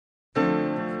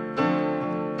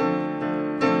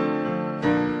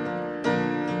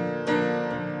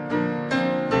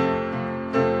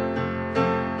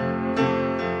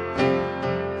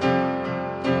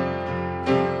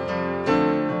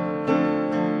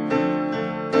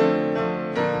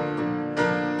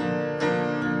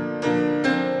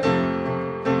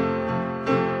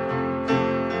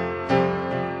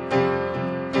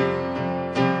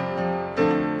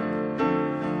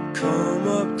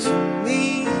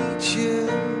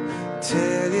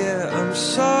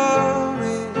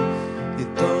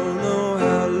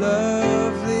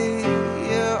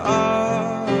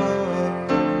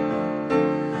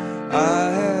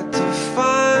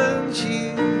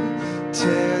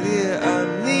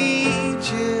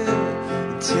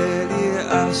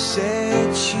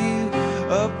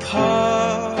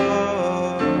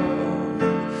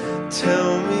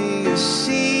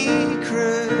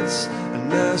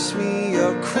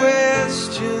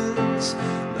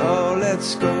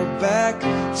let's go back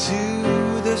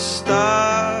to the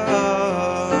start.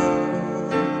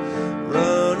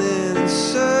 Running in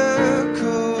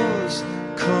circles,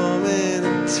 coming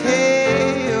in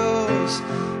tails,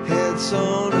 heads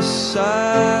on the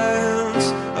sides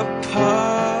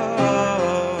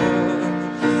apart.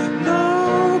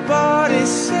 Nobody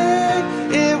said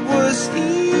it was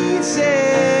easy.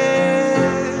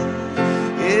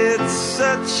 It's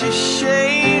such a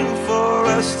shame for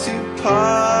us to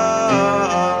part.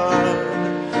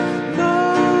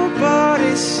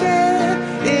 Nobody said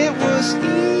it was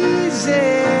easy.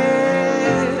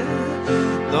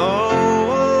 No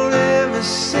one ever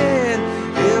said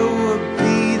it would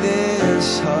be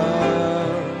this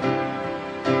hard.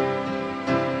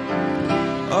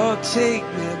 Oh, take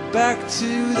me back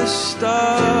to the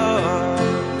start.